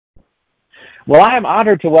Well, I am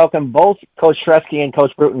honored to welcome both Coach Tresky and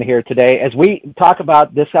Coach Bruton here today as we talk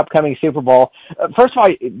about this upcoming Super Bowl. First of all,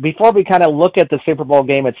 before we kind of look at the Super Bowl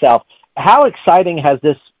game itself, how exciting has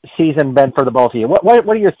this season been for the both of you? What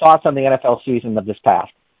are your thoughts on the NFL season of this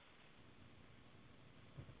past?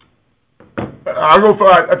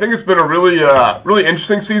 I think it's been a really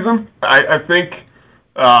interesting season. I think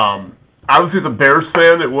obviously as a Bears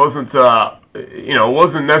fan, it wasn't it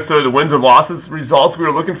wasn't necessarily the wins and losses results we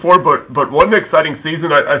were looking for, but what an exciting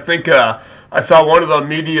season. I think I saw one of the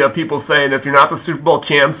media people saying if you're not the Super Bowl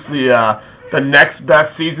champs, the next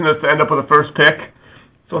best season is to end up with the first pick.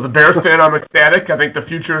 So as a Bears fan, I'm ecstatic. I think the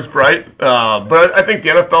future is bright. But I think the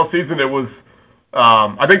NFL season, it was.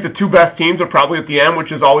 I think the two best teams are probably at the end,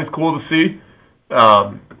 which is always cool to see.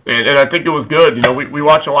 And I think it was good. We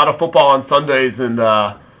watch a lot of football on Sundays, and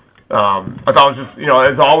I thought it was just,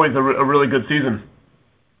 as always, a really good season.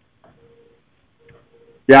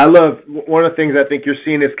 Yeah, I love one of the things I think you're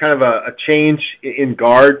seeing is kind of a change in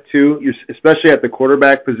guard too, especially at the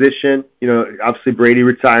quarterback position. Obviously Brady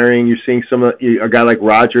retiring. You're seeing a guy like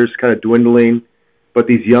Rodgers kind of dwindling, but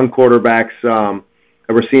these young quarterbacks that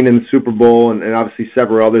we're seeing in the Super Bowl, and obviously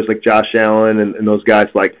several others like Josh Allen and those guys.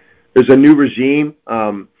 Like, there's a new regime.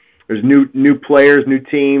 There's new players, new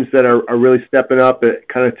teams that are really stepping up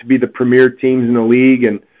kind of to be the premier teams in the league,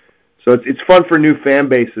 and so it's fun for new fan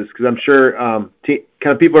bases because I'm sure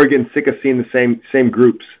kind of people are getting sick of seeing the same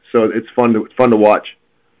groups. So it's fun to watch.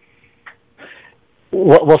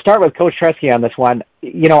 We'll start with Coach Tresky on this one.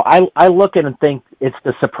 I look at and think it's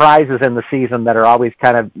the surprises in the season that are always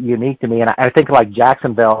kind of unique to me. And I think like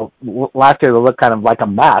Jacksonville, last year they looked kind of like a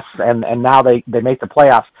mess, and now they make the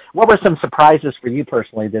playoffs. What were some surprises for you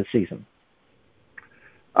personally this season?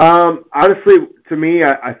 Honestly, to me,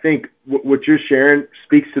 I think what you're sharing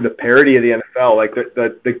speaks to the parity of the NFL. Like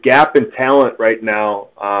the gap in talent right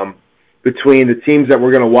now between the teams that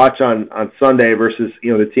we're going to watch on Sunday versus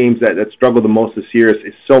the teams that struggled the most this year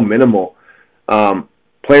is so minimal.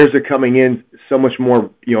 Players are coming in so much more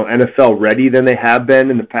NFL ready than they have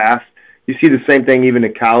been in the past. You see the same thing even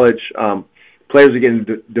in college. Players are getting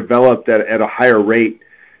developed at a higher rate,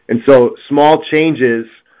 and so small changes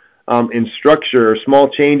in structure, or small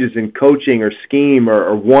changes in coaching or scheme,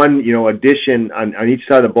 or one addition on each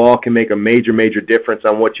side of the ball can make a major difference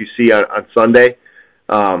on what you see on Sunday.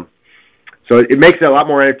 So it makes it a lot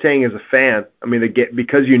more entertaining as a fan. I mean,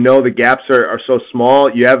 because the gaps are so small.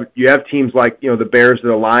 You have teams like the Bears or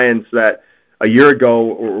the Lions that a year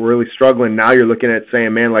ago were really struggling. Now you're looking at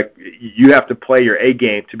saying, man, like you have to play your A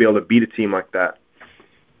game to be able to beat a team like that.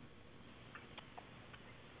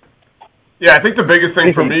 Yeah, I think the biggest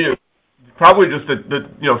thing for me is probably just that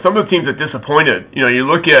some of the teams that disappointed. You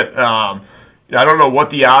look at I don't know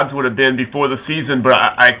what the odds would have been before the season, but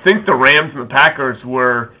I think the Rams and the Packers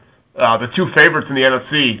were the two favorites in the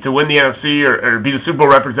NFC to win the NFC or be the Super Bowl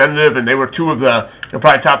representative, and they were two of the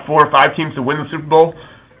probably top 4 or 5 teams to win the Super Bowl.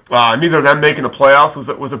 Neither of them making the playoffs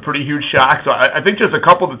was a pretty huge shock. So I think just a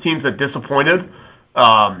couple of the teams that disappointed.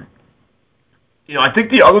 I think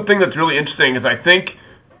the other thing that's really interesting is I think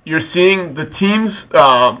you're seeing the teams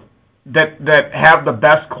that have the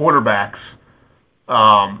best quarterbacks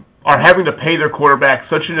are having to pay their quarterbacks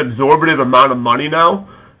such an absorptive amount of money now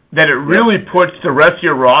that it really puts the rest of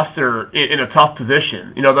your roster in a tough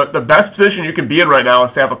position. The best position you can be in right now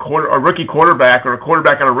is to have a rookie quarterback or a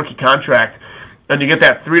quarterback on a rookie contract, and you get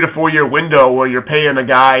that 3 to 4 year window where you're paying a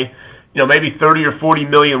guy, maybe 30 or 40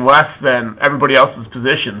 million less than everybody else's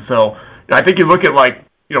position. So I think you look at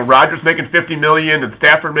Rodgers making 50 million and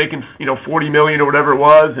Stafford making 40 million or whatever it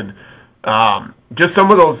was, and just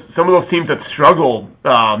some of those teams that struggled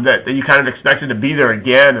that you kind of expected to be there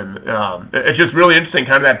again, and it's just really interesting,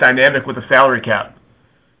 kind of that dynamic with the salary cap.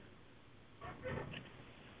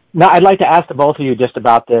 Now, I'd like to ask the both of you just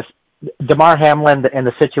about this. Damar Hamlin and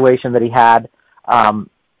the situation that he had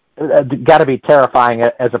got to be terrifying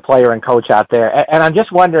as a player and coach out there. And I'm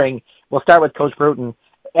just wondering, we'll start with Coach Bruton.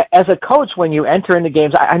 As a coach, when you enter into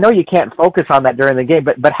games, I know you can't focus on that during the game,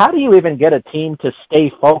 but how do you even get a team to stay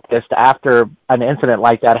focused after an incident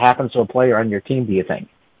like that happens to a player on your team, do you think?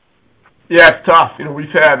 Yeah, it's tough. We've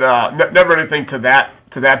had never anything to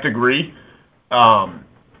that degree,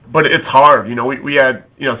 but it's hard. We had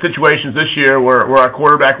situations this year where our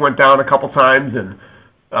quarterback went down a couple times, and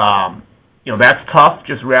that's tough,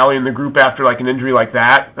 just rallying the group after like an injury like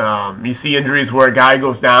that. You see injuries where a guy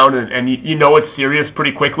goes down and it's serious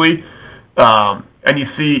pretty quickly. And you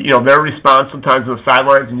see, their response sometimes on the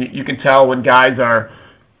sidelines, and you can tell when guys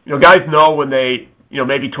know when they,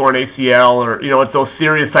 maybe tore an ACL or, it's those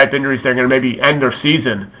serious type injuries that are going to maybe end their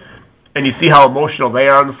season. And you see how emotional they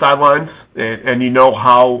are on the sidelines, and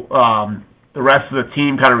how, the rest of the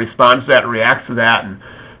team kind of responds to that and reacts to that. And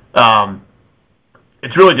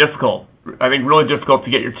it's really difficult. I think really difficult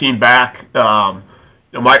to get your team back.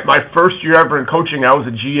 My first year ever in coaching, I was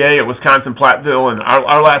a GA at Wisconsin Platteville, and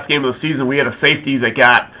our last game of the season, we had a safety that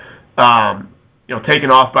got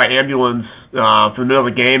taken off by ambulance for the middle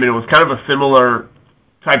of the game, and it was kind of a similar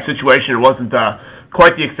type situation. It wasn't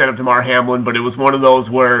quite the extent of Damar Hamlin, but it was one of those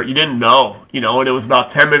where you didn't know, and it was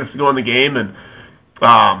about 10 minutes to go in the game, and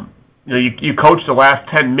you coached the last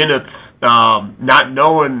 10 minutes not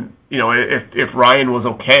knowing if Ryan was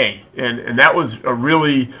okay, and that was a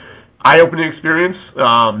really eye-opening experience.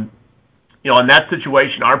 In that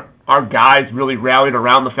situation, our guys really rallied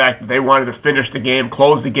around the fact that they wanted to finish the game,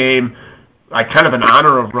 close the game, like kind of in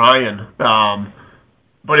honor of Ryan.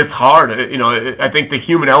 But it's hard. I think the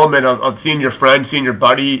human element of seeing your friend, seeing your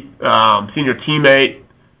buddy, seeing your teammate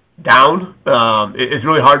down is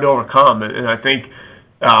really hard to overcome. And I think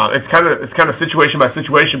it's kind of situation by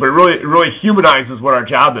situation, but it really humanizes what our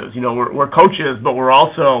job is. We're coaches, but we're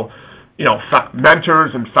also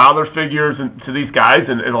mentors and father figures to these guys,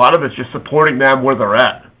 and a lot of it's just supporting them where they're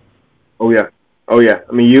at. Oh yeah.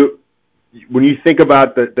 I mean, when you think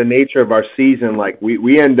about the nature of our season, like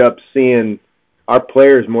we end up seeing our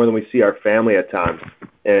players more than we see our family at times,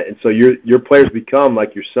 and so your players become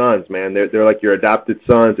like your sons, man. They're like your adopted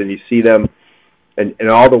sons, and you see them and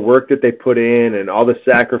all the work that they put in, and all the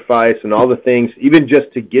sacrifice, and all the things, even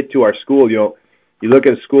just to get to our school. You look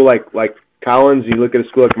at a school like Collins, you look at a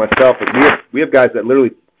school like myself, and we have guys that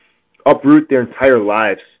literally uproot their entire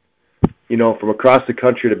lives, from across the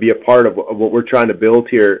country to be a part of what we're trying to build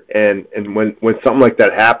here. And when something like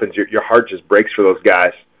that happens, your heart just breaks for those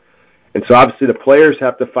guys. And so obviously the players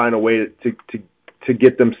have to find a way to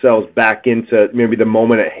get themselves back into maybe the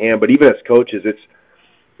moment at hand. But even as coaches,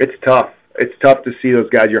 it's tough. It's tough to see those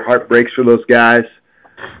guys. Your heart breaks for those guys,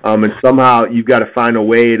 and somehow you've got to find a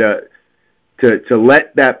way to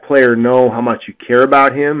let that player know how much you care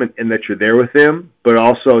about him and that you're there with him, but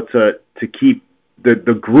also to keep the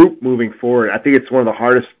group moving forward. I think it's one of the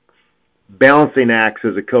hardest balancing acts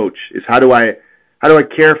as a coach is how do I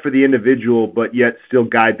care for the individual but yet still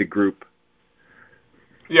guide the group.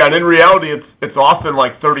 Yeah, and in reality, it's often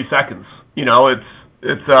like 30 seconds. The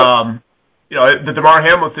Damar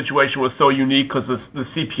Hamlin situation was so unique because the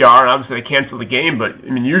CPR, and obviously they canceled the game, but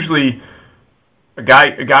I mean usually a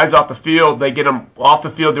guy's off the field, they get him off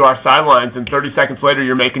the field to our sidelines, and 30 seconds later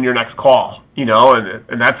you're making your next call, and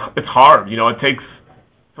it's hard. It takes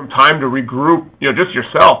some time to regroup, just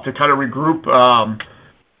yourself to kind of regroup,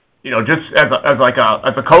 just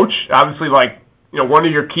as a coach, obviously one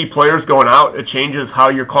of your key players going out, it changes how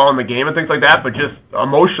you're calling the game and things like that, but just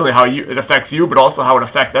emotionally it affects you, but also how it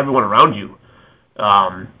affects everyone around you.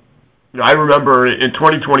 I remember in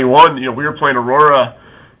 2021, we were playing Aurora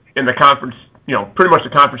in the conference, pretty much the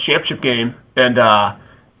conference championship game, and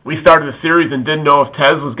we started the series and didn't know if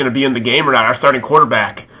Tez was going to be in the game or not, our starting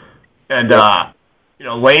quarterback. And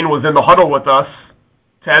Lane was in the huddle with us.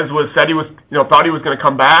 Tez said he was, thought he was going to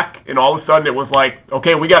come back, and all of a sudden it was like,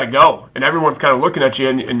 okay, we got to go, and everyone's kind of looking at you,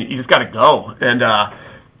 and you just got to go, and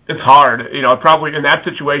it's hard. Probably in that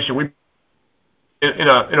situation, in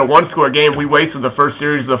a one-score game, we wasted the first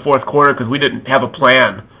series of the fourth quarter because we didn't have a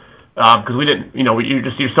plan, because we didn't,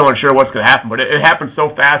 you're so unsure what's going to happen. But it happens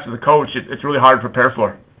so fast as a coach, it's really hard to prepare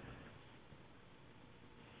for.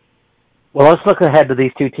 Well, let's look ahead to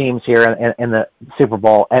these two teams here in the Super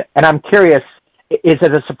Bowl, and I'm curious. Is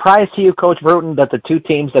it a surprise to you, Coach Bruton, that the two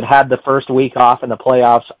teams that had the first week off in the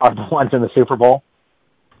playoffs are the ones in the Super Bowl?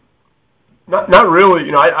 Not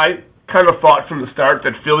really. I kind of thought from the start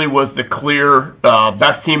that Philly was the clear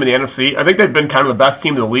best team in the NFC. I think they've been kind of the best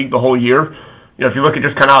team in the league the whole year. If you look at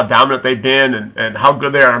just kind of how dominant they've been and how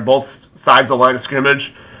good they are on both sides of the line of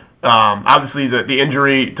scrimmage. Obviously, the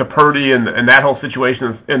injury to Purdy and that whole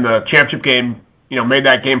situation in the championship game, made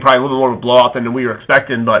that game probably a little more of a blowout than we were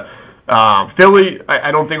expecting, but Philly,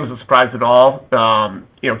 I don't think was a surprise at all.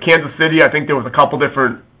 Kansas City, I think there was a couple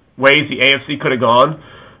different ways the AFC could have gone,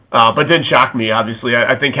 but it didn't shock me, obviously.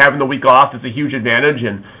 I think having the week off is a huge advantage,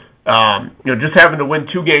 and just having to win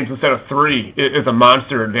 2 games instead of 3 is a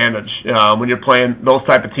monster advantage when you're playing those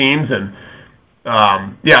type of teams. And so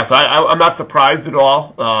I'm not surprised at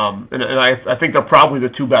all, and I think they're probably the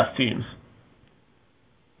 2 best teams.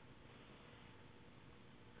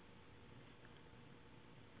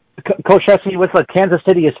 Coach Shesky, with Kansas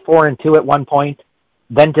City is 4-2 at one point,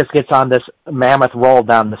 then just gets on this mammoth roll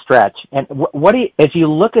down the stretch. And as you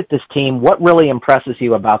look at this team, what really impresses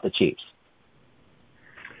you about the Chiefs?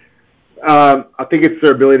 I think it's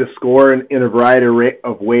their ability to score in a variety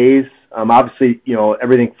of ways. Obviously,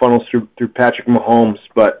 everything funnels through Patrick Mahomes,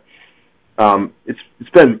 but It's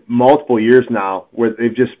been multiple years now where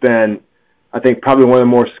they've just been, I think, probably one of the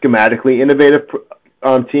more schematically innovative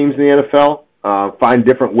teams in the NFL. Find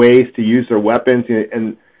different ways to use their weapons,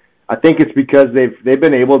 and I think it's because they've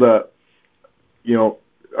been able to,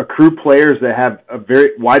 accrue players that have a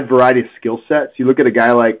very wide variety of skill sets. You look at a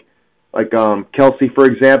guy like Kelsey, for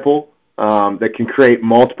example, that can create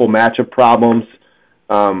multiple matchup problems.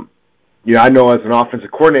 I know as an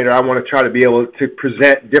offensive coordinator, I want to try to be able to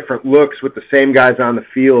present different looks with the same guys on the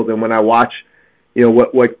field. And when I watch,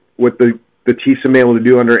 what the Chiefs have been able to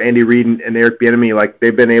do under Andy Reid and Eric Bieniemy, like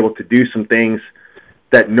they've been able to do some things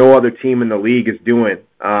that no other team in the league is doing.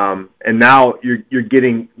 And now you're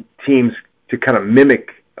getting teams to kind of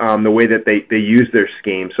mimic the way that they use their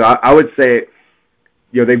scheme. So I would say,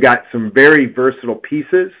 they've got some very versatile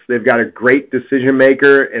pieces. They've got a great decision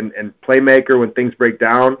maker and playmaker when things break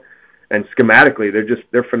down. And schematically,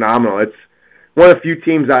 they're phenomenal. It's one of the few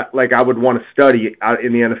teams I would want to study out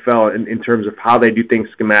in the NFL in terms of how they do things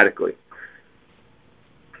schematically.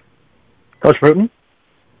 Coach Bruton?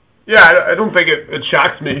 Yeah, I don't think it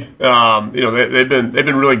shocks me. They've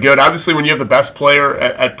been really good. Obviously, when you have the best player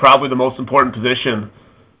at probably the most important position,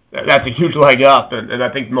 that's a huge leg up, and I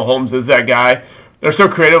think Mahomes is that guy. They're so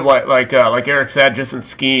creative, like Eric said, just in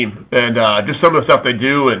scheme and just some of the stuff they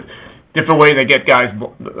do and different way they get guys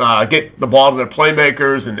get the ball to their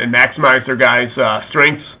playmakers and maximize their guys'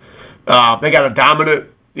 strengths. They got a dominant,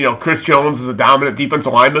 Chris Jones is a dominant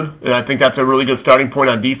defensive lineman, and I think that's a really good starting point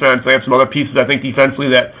on defense. They have some other pieces, I think, defensively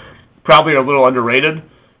that probably are a little underrated.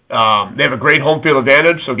 They have a great home field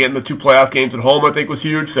advantage, so getting the 2 playoff games at home, I think, was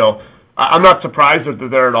huge. So I'm not surprised that they're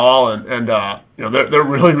there at all, and they're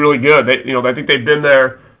really, really good. I think they've been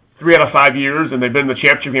there 3 out of 5 years, and they've been in the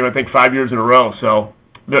championship game, I think, 5 years in a row. So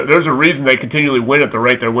there's a reason they continually win at the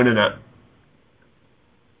rate they're winning at.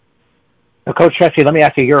 Now, Coach Chesky, let me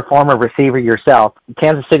ask you, you're a former receiver yourself.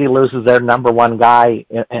 Kansas City loses their number 1 guy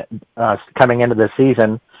coming into the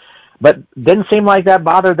season, but didn't seem like that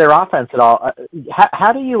bothered their offense at all.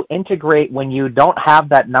 How do you integrate when you don't have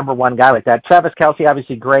that number 1 guy like that? Travis Kelce,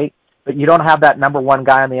 obviously great, but you don't have that number 1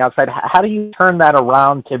 guy on the outside. How do you turn that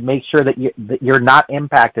around to make sure that you're not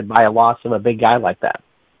impacted by a loss of a big guy like that?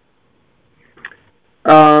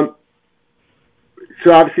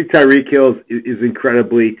 So obviously Tyreek Hill is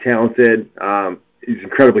incredibly talented. He's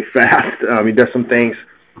incredibly fast. He does some things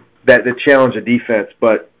that challenge the defense.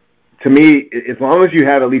 But to me, as long as you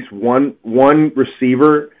have at least one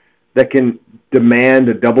receiver that can demand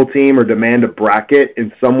a double team or demand a bracket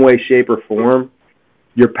in some way, shape, or form,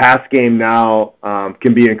 your pass game now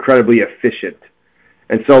can be incredibly efficient.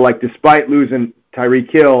 And so, despite losing Tyreek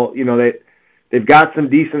Hill, they've got some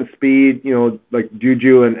decent speed, like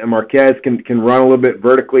Juju and Marquez can run a little bit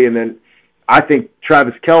vertically. And then I think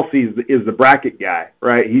Travis Kelce is the bracket guy,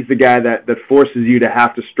 right? He's the guy that forces you to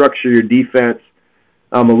have to structure your defense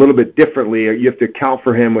a little bit differently. You have to account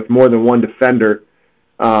for him with more than one defender.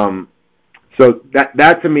 So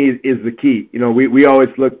that to me is the key. We always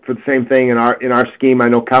look for the same thing in our scheme. I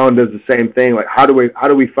know Colin does the same thing. Like how do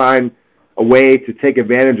we find a way to take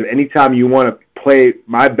advantage of any time you want to play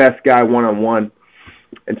my best guy one-on-one.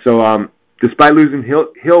 And so despite losing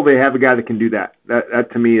Hill, they have a guy that can do that.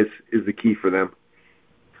 That to me is the key for them.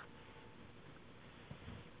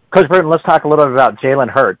 Coach Burton, let's talk a little bit about Jalen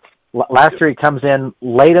Hurts. Last year he comes in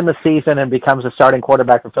late in the season and becomes a starting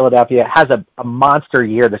quarterback for Philadelphia. Has a monster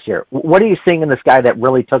year this year. What are you seeing in this guy that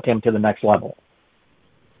really took him to the next level?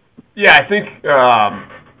 Yeah, I think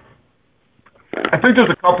there's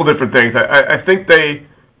a couple different things. I think they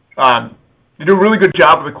do a really good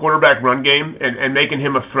job of the quarterback run game and making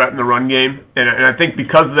him a threat in the run game. And I think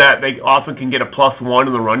because of that, they often can get a +1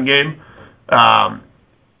 in the run game.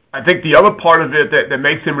 I think the other part of it that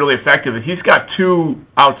makes him really effective is he's got 2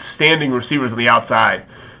 outstanding receivers on the outside.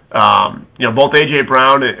 Both A.J.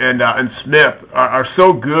 Brown and Smith are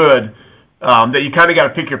so good that you kind of got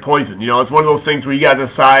to pick your poison. It's one of those things where you got to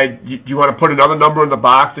decide, do you want to put another number in the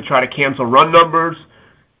box to try to cancel run numbers?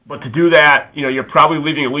 But to do that, you're probably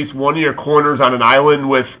leaving at least one of your corners on an island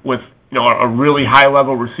with a really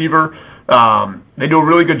high-level receiver. They do a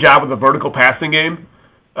really good job with the vertical passing game.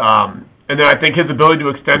 And then I think his ability to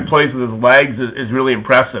extend plays with his legs is really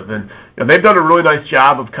impressive. And they've done a really nice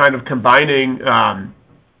job of kind of combining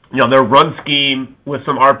their run scheme with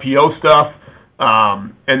some RPO stuff.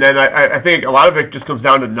 And then I think a lot of it just comes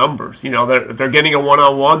down to numbers. If they're getting a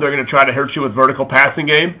one-on-one, they're going to try to hurt you with vertical passing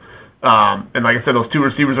game. And like I said, those 2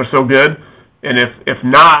 receivers are so good. And if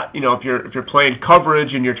not, if you're playing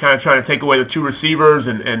coverage and you're kind of trying to take away the 2 receivers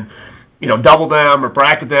and double them or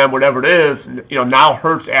bracket them, whatever it is, now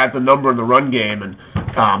Hurts adds a number in the run game. And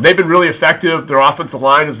They've been really effective. Their offensive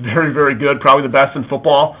line is very, very good, probably the best in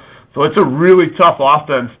football. So it's a really tough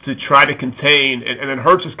offense to try to contain, and then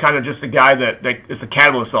Hurts is kind of just a guy that is the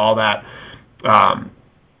catalyst to all that.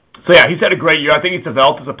 So yeah, he's had a great year. I think he's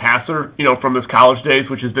developed as a passer, from his college days,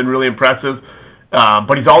 which has been really impressive.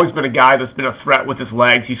 But he's always been a guy that's been a threat with his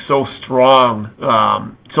legs. He's so strong,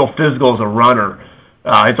 so physical as a runner.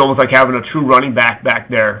 It's almost like having a true running back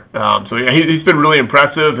there. So yeah, he's been really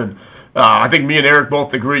impressive, and I think me and Eric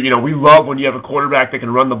both agree. We love when you have a quarterback that can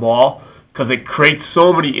run the ball because it creates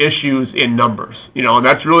so many issues in numbers. And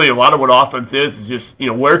that's really a lot of what offense is just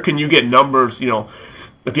where can you get numbers.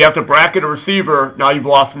 If you have to bracket a receiver, now you've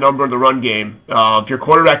lost a number in the run game. If your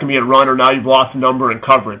quarterback can be a runner, now you've lost a number in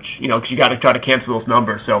coverage, because you got to try to cancel those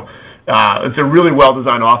numbers. So it's a really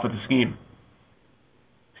well-designed offensive scheme.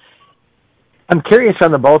 I'm curious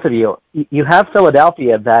from the both of you. You have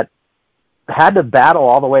Philadelphia that had to battle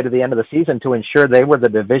all the way to the end of the season to ensure they were the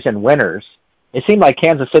division winners. It seemed like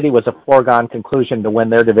Kansas City was a foregone conclusion to win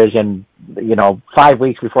their division, 5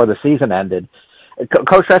 weeks before the season ended.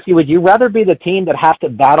 Coach Reske, would you rather be the team that has to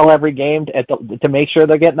battle every game to make sure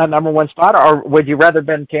they're getting that number one spot, or would you rather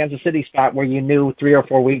been Kansas City's spot where you knew 3 or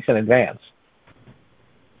 4 weeks in advance?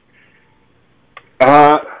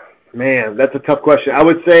 Man, that's a tough question. I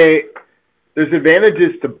would say there's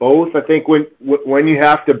advantages to both. I think when you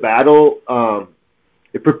have to battle,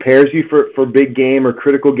 it prepares you for big game or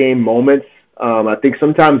critical game moments. I think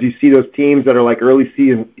sometimes you see those teams that are like early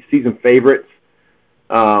season favorites.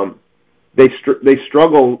 They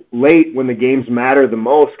struggle late when the games matter the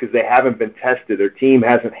most because they haven't been tested. Their team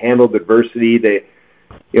hasn't handled adversity. There's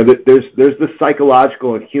the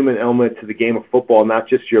psychological and human element to the game of football, not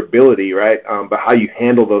just your ability, right? But how you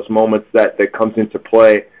handle those moments that comes into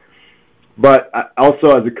play. But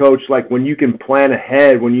also as a coach, like when you can plan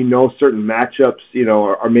ahead, when you know certain matchups,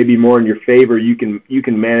 are maybe more in your favor, you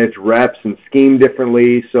can manage reps and scheme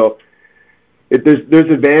differently. So there's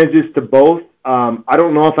advantages to both. I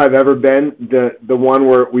don't know if I've ever been the one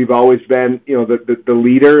where we've always been, the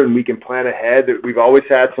leader and we can plan ahead. We've always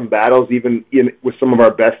had some battles, even with some of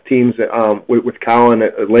our best teams. With Colin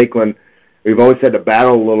at Lakeland, we've always had to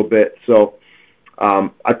battle a little bit. So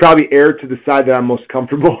I'd probably err to the side that I'm most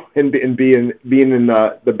comfortable in being in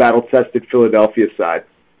the battle-tested Philadelphia side.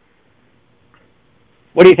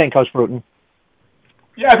 What do you think, Coach Bruton?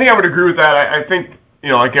 Yeah, I think I would agree with that. I think,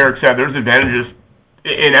 like Eric said, there's advantages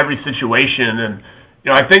in every situation. And,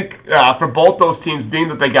 I think for both those teams, being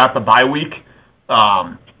that they got the bye week,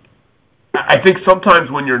 I think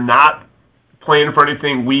sometimes when you're not playing for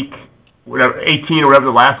anything week, whatever, 18 or whatever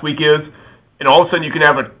the last week is, and all of a sudden you can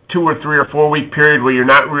have a 2 or 3 or 4 week period where you're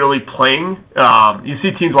not really playing. You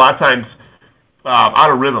see teams a lot of times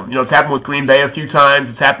out of rhythm. It's happened with Green Bay a few times.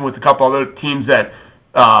 It's happened with a couple other teams that,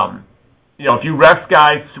 if you rest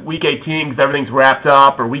guys week 18 because everything's wrapped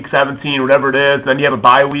up, or week 17, whatever it is, then you have a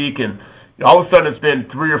bye week, and all of a sudden it's been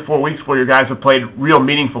 3 or 4 weeks where your guys have played real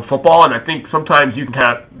meaningful football, and I think sometimes you can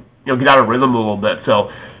kind of get out of rhythm a little bit.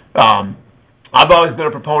 So I've always been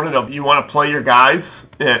a proponent of you want to play your guys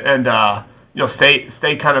and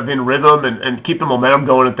stay kind of in rhythm and keep the momentum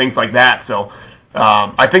going and things like that. So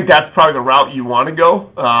I think that's probably the route you want to go.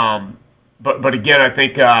 But again, I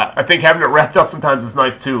think having it wrapped up sometimes is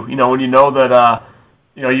nice too. When you know that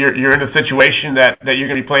you're in a situation that you're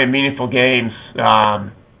going to be playing meaningful games.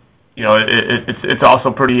 It's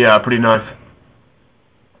also pretty nice.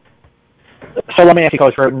 So let me ask you,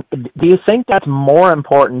 Coach Bruton, do you think that's more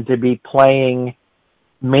important to be playing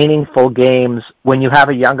meaningful games when you have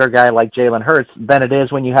a younger guy like Jalen Hurts than it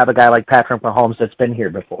is when you have a guy like Patrick Mahomes that's been here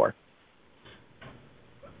before?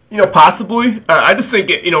 Possibly. I just think,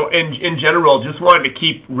 in general, just wanting to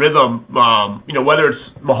keep rhythm, whether it's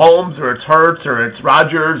Mahomes or it's Hurts or it's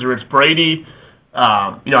Rodgers or it's Brady.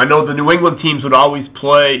 I know the New England teams would always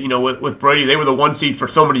play, with Brady. They were the 1 seed for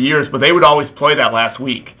so many years, but they would always play that last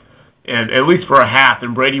week, and at least for a half.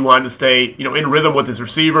 And Brady wanted to stay, in rhythm with his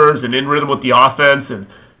receivers and in rhythm with the offense. And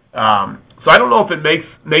so I don't know if it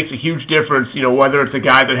makes a huge difference, whether it's a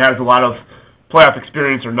guy that has a lot of playoff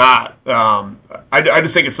experience or not. I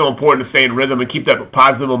just think it's so important to stay in rhythm and keep that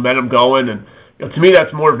positive momentum going. And to me,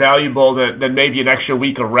 that's more valuable than maybe an extra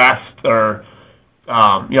week of rest or.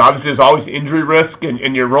 Obviously there's always injury risk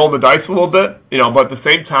and you're rolling the dice a little bit, but at the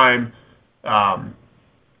same time,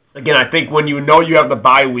 again, I think when you know you have the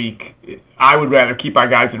bye week, I would rather keep our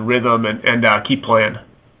guys in rhythm and keep playing.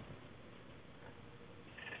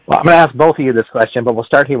 Well, I'm going to ask both of you this question, but we'll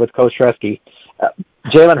start here with Coach Reske.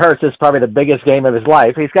 Jalen Hurts is probably the biggest game of his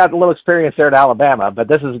life. He's got a little experience there at Alabama, but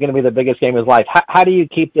this is going to be the biggest game of his life. How do you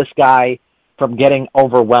keep this guy from getting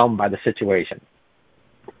overwhelmed by the situation?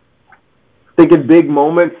 I think in big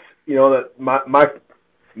moments, that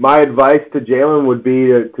my advice to Jalen would be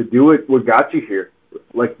to do what got you here.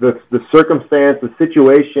 Like the circumstance, the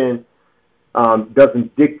situation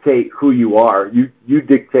doesn't dictate who you are. You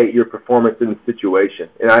dictate your performance in the situation.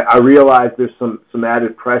 And I realize there's some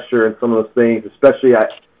added pressure in some of those things, especially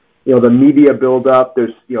the media build-up.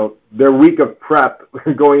 There's their week of prep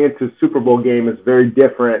going into a Super Bowl game is very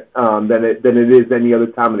different than it is any other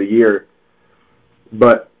time of the year.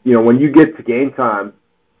 But when you get to game time,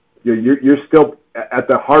 you're still at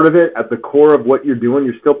the heart of it, at the core of what you're doing.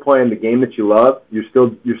 You're still playing the game that you love. You're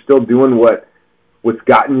still doing what's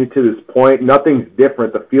gotten you to this point. Nothing's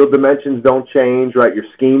different. The field dimensions don't change, right? Your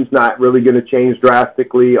scheme's not really going to change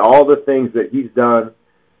drastically. All the things that he's done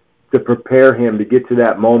to prepare him to get to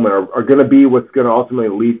that moment are going to be what's going to ultimately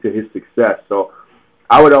lead to his success. So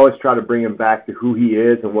I would always try to bring him back to who he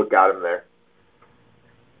is and what got him there.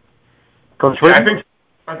 Coach, I think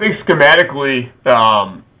schematically,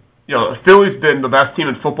 Philly's been the best team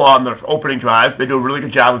in football on their opening drives. They do a really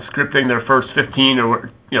good job of scripting their first 15 or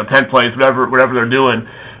 10 plays, whatever they're doing.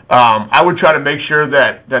 I would try to make sure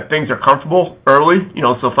that things are comfortable early.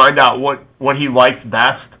 So find out what he likes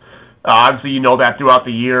best. Obviously, that throughout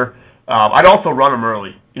the year. I'd also run them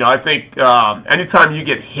early. I think anytime you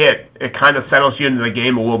get hit, it kind of settles you into the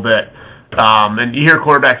game a little bit. And you hear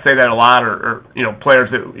quarterbacks say that a lot, or players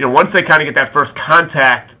that once they kind of get that first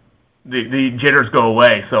contact, the jitters go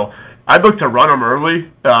away. So I'd look to run them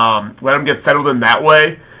early, let them get settled in that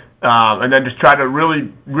way, and then just try to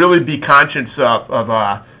really, really be conscious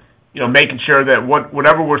of making sure that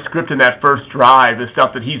whatever we're scripting that first drive is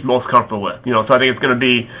stuff that he's most comfortable with. So I think it's going to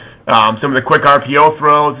be some of the quick RPO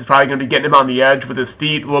throws. He's probably going to be getting him on the edge with his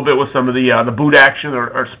feet a little bit with some of the boot action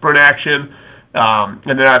or sprint action. And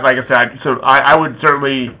then, like I said, so I would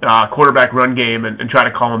certainly quarterback run game and try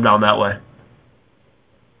to calm him down that way.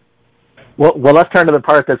 Well, let's turn to the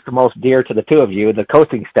part that's the most dear to the two of you, the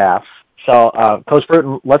coaching staff. So, Coach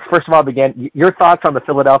Bruton, let's first of all begin. Your thoughts on the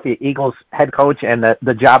Philadelphia Eagles head coach and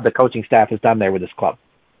the job the coaching staff has done there with this club.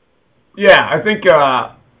 Yeah, I think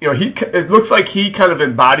it looks like he kind of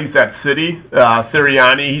embodies that city,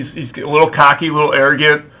 Sirianni. He's a little cocky, a little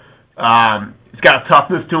arrogant. He's got a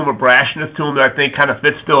toughness to him, a brashness to him that I think kind of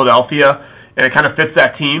fits Philadelphia, and it kind of fits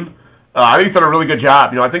that team. I think he's done a really good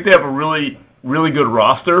job. I think they have a really, really good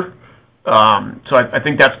roster. So I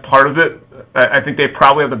think that's part of it. I think they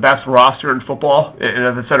probably have the best roster in football. And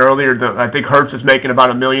as I said earlier, I think Hurts is making about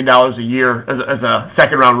 $1 million a year as a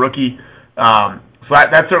second-round rookie. So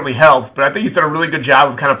that certainly helps. But I think he's done a really good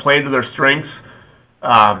job of kind of playing to their strengths.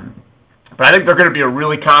 But I think they're going to be a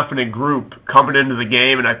really confident group coming into the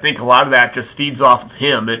game, and I think a lot of that just feeds off of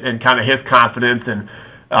him and kind of his confidence and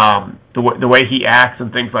the way he acts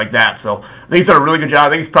and things like that. So I think he's done a really good job.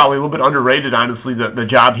 I think he's probably a little bit underrated, honestly, the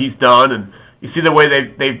job he's done. And you see the way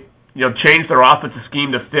they've changed their offensive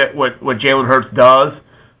scheme to fit what Jalen Hurts does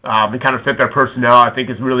and kind of fit their personnel. I think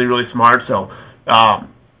is really, really smart. So,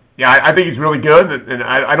 I think he's really good. And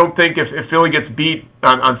I don't think if Philly gets beat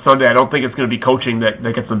on Sunday, I don't think it's going to be coaching that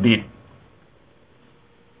gets them beat.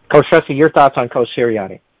 Coach Trusty, your thoughts on Coach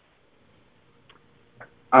Sirianni?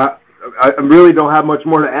 I really don't have much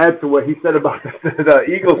more to add to what he said about the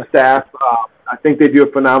Eagles staff. I think they do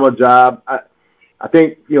a phenomenal job. I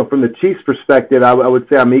think, from the Chiefs' perspective, I would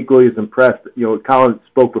say I'm equally as impressed. Colin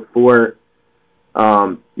spoke before,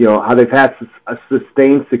 how they've had a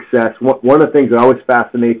sustained success. One of the things that always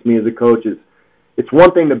fascinates me as a coach is it's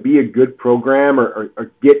one thing to be a good program or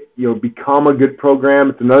become a good program.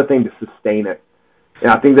 It's another thing to sustain it. And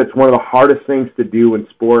I think that's one of the hardest things to do in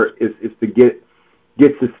sport is to get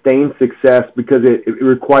sustained success because it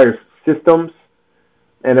requires systems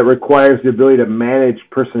and it requires the ability to manage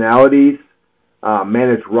personalities,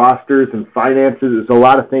 manage rosters and finances. There's a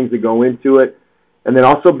lot of things that go into it. And then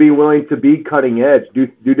also be willing to be cutting edge, do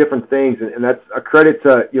different things. And that's a credit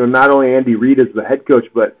to, not only Andy Reid as the head coach,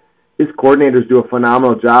 but his coordinators do a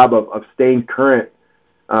phenomenal job of staying current.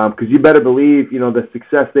 Because you better believe, the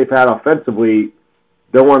success they've had offensively,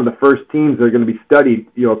 they're one of the first teams that are going to be studied,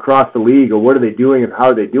 across the league, or what are they doing and how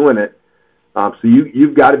are they doing it. So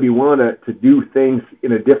you've got to be willing to do things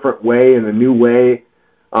in a different way, in a new way,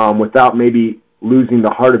 without maybe losing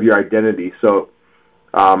the heart of your identity. So,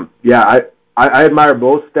 I admire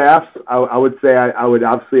both staffs. I would say I would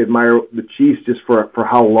obviously admire the Chiefs just for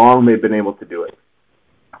how long they've been able to do it.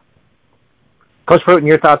 Coach Bruton,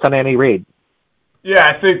 your thoughts on Andy Reid? Yeah,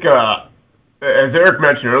 I think as Eric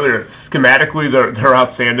mentioned earlier, schematically they're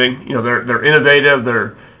outstanding. They're innovative.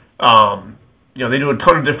 They're they do a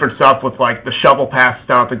ton of different stuff with like the shovel passes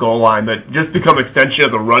down at the goal line that just become extension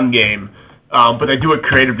of the run game. But they do it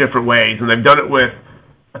creative different ways, and they've done it with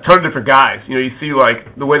a ton of different guys. You see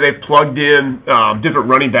like the way they've plugged in different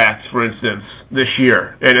running backs, for instance, this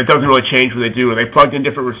year, and it doesn't really change what they do. They plugged in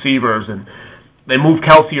different receivers, and they move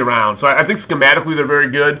Kelsey around. So I think schematically they're very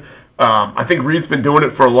good. I think Reed's been doing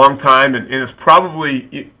it for a long time, and is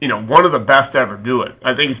probably one of the best to ever do it.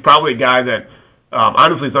 I think he's probably a guy that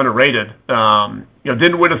honestly is underrated.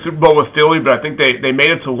 Didn't win a Super Bowl with Philly, but I think they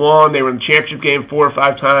made it to one. They were in the championship game 4 or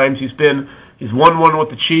 5 times. He's won one with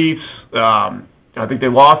the Chiefs. I think they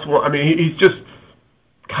lost one. I mean, he's just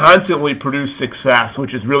constantly produced success,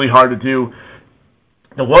 which is really hard to do.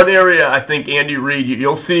 The one area I think Andy Reid,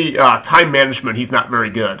 you'll see time management, he's not very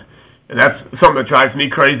good. And that's something that drives me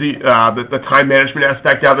crazy, the time management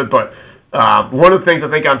aspect of it. But one of the things I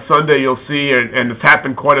think on Sunday you'll see, and it's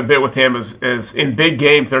happened quite a bit with him, is in big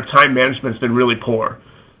games, their time management has been really poor.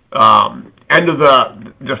 End of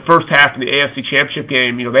the first half in the AFC Championship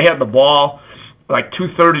game, they had the ball like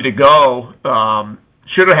 2:30 to go.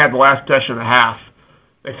 Should have had the last possession of the half.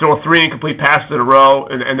 They throw 3 incomplete passes in a row,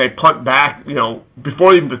 and they punt back,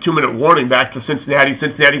 before even the 2-minute warning back to Cincinnati.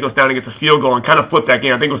 Cincinnati goes down and gets a field goal and kind of flipped that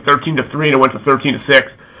game. I think it was 13-3, and it went to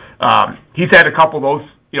 13-6. He's had a couple of those,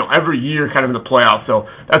 every year kind of in the playoffs. So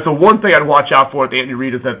that's the one thing I'd watch out for with Andy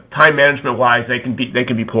Reid, is that time management-wise, they can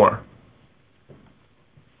be poor.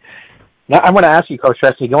 Now, I want to ask you, Coach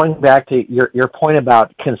Tressi, going back to your point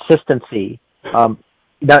about consistency.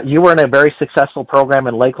 Now, you were in a very successful program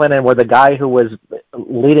in Lakeland and were the guy who was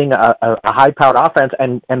leading a high-powered offense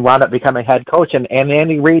and wound up becoming head coach. And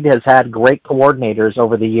Andy Reid has had great coordinators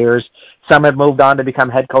over the years. Some have moved on to become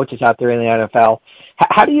head coaches out there in the NFL.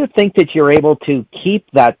 How do you think that you're able to keep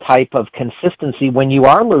that type of consistency when you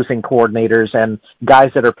are losing coordinators and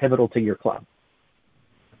guys that are pivotal to your club?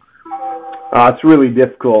 It's really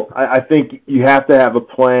difficult. I think you have to have a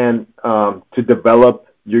plan to develop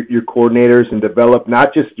your coordinators and develop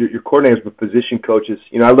not just your coordinators but position coaches.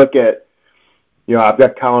 I look at, I've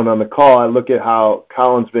got Colin on the call. I look at how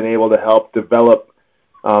Colin's been able to help develop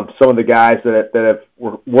some of the guys that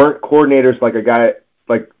weren't coordinators, like a guy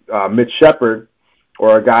like Mitch Shepard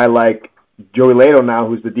or a guy like Joey Lato now,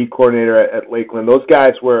 who's the D coordinator at Lakeland. Those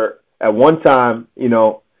guys were at one time,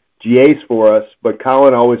 GAs for us, but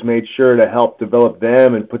Colin always made sure to help develop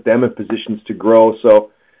them and put them in positions to grow.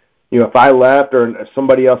 So, if I left or if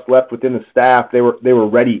somebody else left within the staff, they were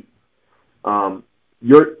ready. One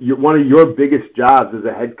of your biggest jobs as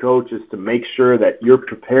a head coach is to make sure that you're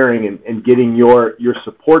preparing and getting your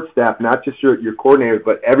support staff, not just your coordinators,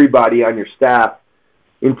 but everybody on your staff,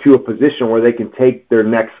 into a position where they can take their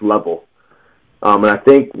next level. And I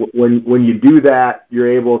think when you do that, you're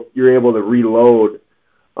able to reload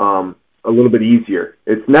a little bit easier.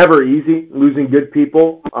 It's never easy losing good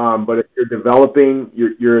people, but if you're developing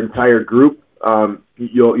your entire group,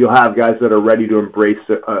 you'll have guys that are ready to embrace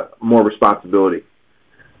more responsibility.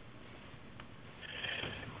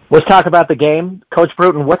 Let's talk about the game. Coach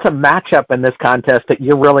Bruton, what's a matchup in this contest that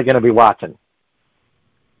you're really going to be watching?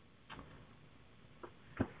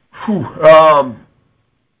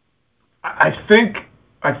 I think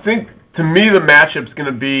to me the matchup's going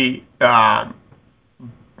to be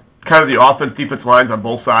kind of the offense defense lines on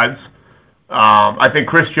both sides. I think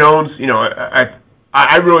Chris Jones,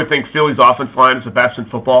 I really think Philly's offense line is the best in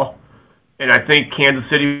football, and I think Kansas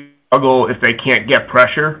City struggle if they can't get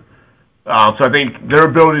pressure. So I think their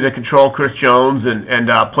ability to control Chris Jones and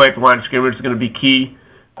play at the line of scrimmage is going to be key.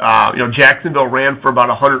 Jacksonville ran for about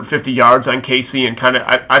 150 yards on KC and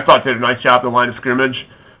I thought did a nice job at the line of scrimmage.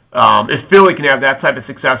 If Philly can have that type of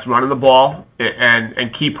success running the ball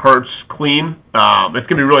and keep Hurts clean, it's going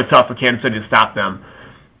to be really tough for Kansas City to stop them.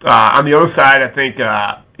 On the other side, I think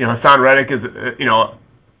Hassan Reddick is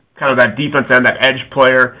kind of that defense end, that edge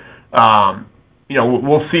player.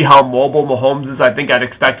 We'll see how mobile Mahomes is. I think I'd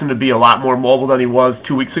expect him to be a lot more mobile than he was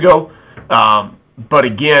 2 weeks ago. But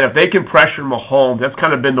again, if they can pressure Mahomes, that's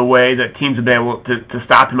kind of been the way that teams have been able to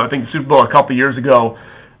stop him. I think the Super Bowl a couple years ago,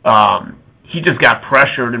 he just got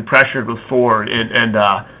pressured with Ford and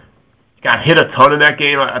got hit a ton in that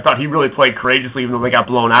game. I thought he really played courageously, even though they got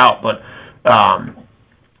blown out. But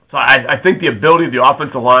so I think the ability of the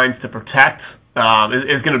offensive lines to protect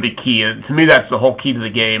is going to be key. And to me, that's the whole key to the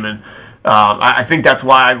game. And I think that's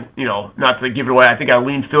why, not to give it away, I think I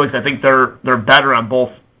lean Philly because I think they're better on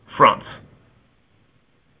both fronts.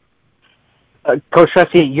 Coach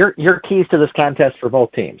Tressi, your keys to this contest for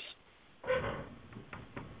both teams.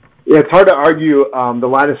 Yeah, it's hard to argue the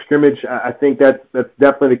line of scrimmage. I think that's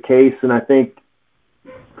definitely the case, and I think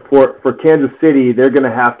for Kansas City, they're going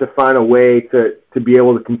to have to find a way to be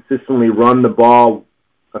able to consistently run the ball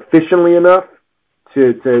efficiently enough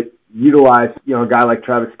to utilize a guy like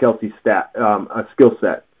Travis Kelce's skill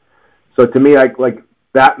set. So to me, like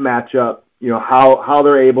that matchup, how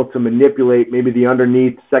they're able to manipulate maybe the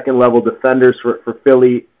underneath second-level defenders for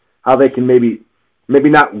Philly, how they can maybe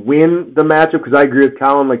not win the matchup, because I agree with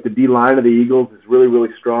Colin, like the D-line of the Eagles is really, really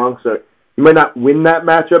strong. So you might not win that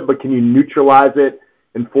matchup, but can you neutralize it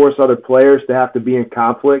and force other players to have to be in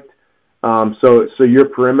conflict? So your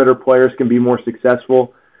perimeter players can be more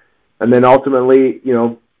successful. And then ultimately,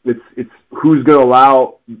 it's who's going to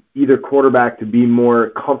allow either quarterback to be more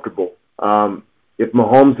comfortable. If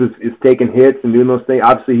Mahomes is taking hits and doing those things,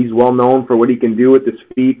 obviously he's well known for what he can do with his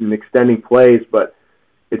feet and extending plays, but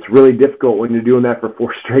it's really difficult when you're doing that for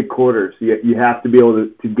 4 straight quarters. You have to be able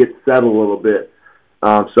to get settled a little bit.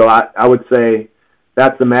 So I would say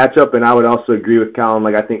that's the matchup, and I would also agree with Colin.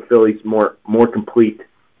 Like, I think Philly's more complete.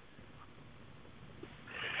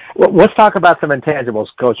 Well, let's talk about some intangibles,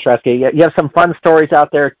 Coach Tresky. You have some fun stories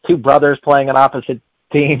out there. 2 brothers playing on opposite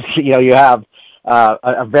teams. You have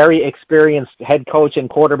a very experienced head coach and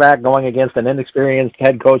quarterback going against an inexperienced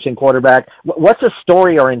head coach and quarterback. What's a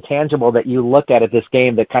story or intangible that you look at this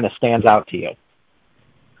game that kind of stands out to you?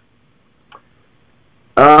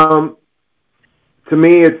 To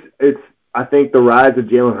me, it's I think the rise of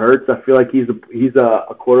Jalen Hurts. I feel like he's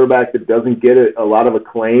a quarterback that doesn't get a lot of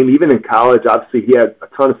acclaim. Even in college, obviously he had a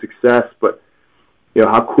ton of success, but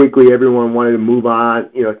how quickly everyone wanted to move on.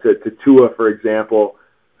 To Tua, for example.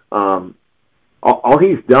 All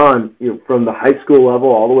he's done, from the high school level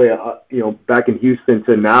all the way up, back in Houston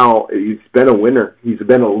to now, he's been a winner. He's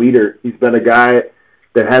been a leader. He's been a guy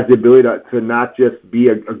that has the ability to not just be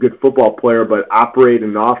a good football player, but operate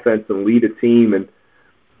an offense and lead a team. And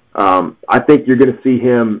I think you're going to see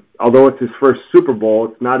him, although it's his first Super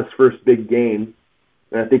Bowl, it's not his first big game.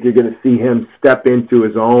 And I think you're going to see him step into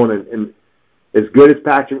his own. And as good as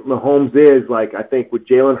Patrick Mahomes is, like, I think with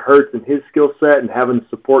Jalen Hurts and his skill set and having the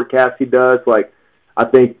support cast he does, like, I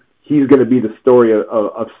think he's going to be the story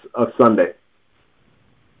of Sunday.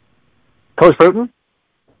 Coach Bruton?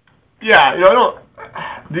 Yeah,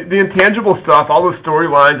 the intangible stuff, all the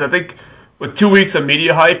storylines, I think with 2 weeks of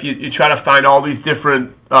media hype, you try to find all these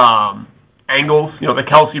different angles. The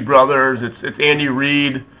Kelsey brothers, it's Andy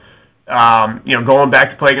Reid, going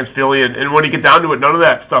back to play against Philly, and when you get down to it, none of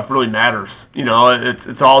that stuff really matters.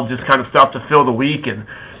 It's all just kind of stuff to fill the week, and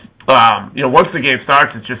once the game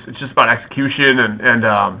starts, it's just about execution and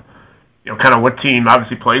kind of what team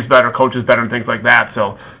obviously plays better, coaches better, and things like that.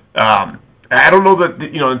 So I don't know that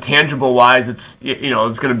intangible wise,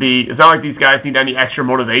 it's going to be. It's not like these guys need any extra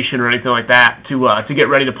motivation or anything like that to get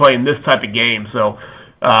ready to play in this type of game. So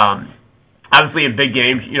obviously in big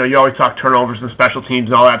games, you always talk turnovers and special teams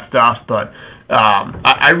and all that stuff, but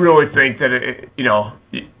I really think that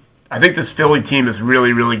I think this Philly team is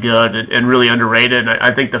really, really good and really underrated. And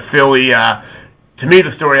I think the Philly, to me,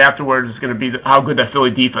 the story afterwards is going to be how good that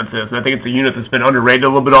Philly defense is. And I think it's a unit that's been underrated a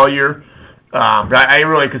little bit all year. But I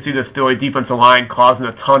really could see this Philly defensive line causing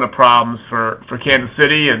a ton of problems for Kansas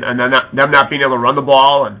City and them not being able to run the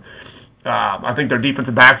ball. And I think their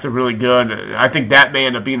defensive backs are really good. I think that may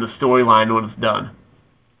end up being the storyline when it's done.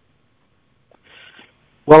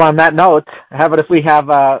 Well, on that note, how about if we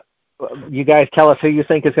have you guys tell us who you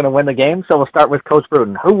think is going to win the game? So we'll start with Coach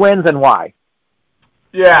Bruton. Who wins and why?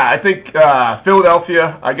 Yeah, I think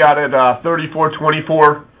Philadelphia. I got it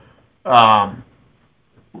 34-24.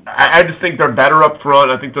 I just think they're better up front.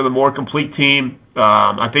 I think they're the more complete team.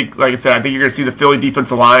 I think, like I said, I think you're going to see the Philly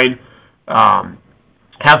defensive line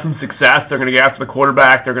have some success. They're going to get after the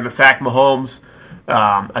quarterback. They're going to sack Mahomes.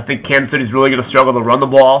 I think Kansas City's really going to struggle to run the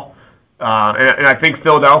ball. And I think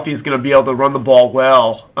Philadelphia is going to be able to run the ball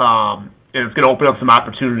well, and it's going to open up some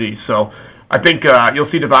opportunities. So I think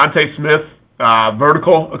you'll see Devontae Smith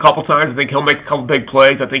vertical a couple times. I think he'll make a couple big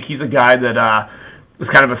plays. I think he's a guy that is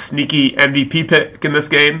kind of a sneaky MVP pick in this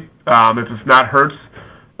game, if it's not Hurts.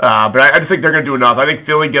 But I just think they're going to do enough. I think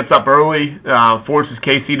Philly gets up early, forces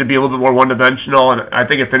KC to be a little bit more one-dimensional, and I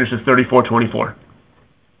think it finishes 34-24.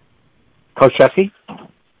 Coach Tresky?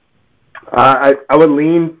 I would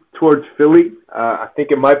lean towards Philly. I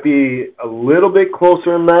think it might be a little bit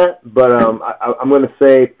closer than that, but I'm going to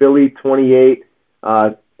say Philly 28,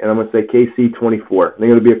 and I'm going to say KC 24. I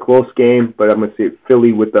think it'll be a close game, but I'm going to say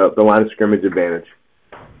Philly with the line of scrimmage advantage.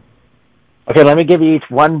 Okay, let me give you each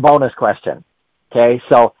one bonus question. Okay,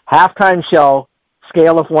 so halftime show,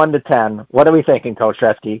 scale of 1 to 10. What are we thinking, Coach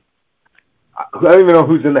Tresky? I don't even know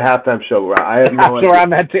who's in the halftime show. I have no idea. That's where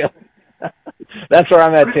I'm at, too. That's where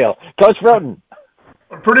I'm at, too. Coach Bruton.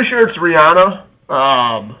 I'm pretty sure it's Rihanna.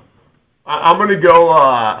 I'm gonna go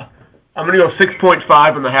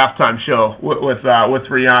 6.5 in the halftime show with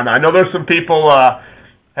Rihanna. I know there's some people have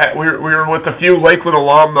We were with a few Lakeland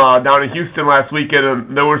alum down in Houston last weekend,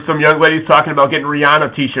 and there were some young ladies talking about getting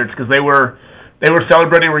Rihanna T-shirts because they were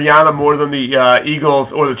celebrating Rihanna more than the Eagles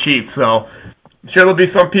or the Chiefs. So I'm sure there'll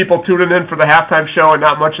be some people tuning in for the halftime show and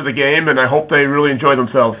not much of the game, and I hope they really enjoy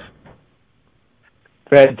themselves.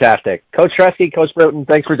 Fantastic. Coach Tresky, Coach Bruton,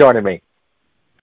 thanks for joining me.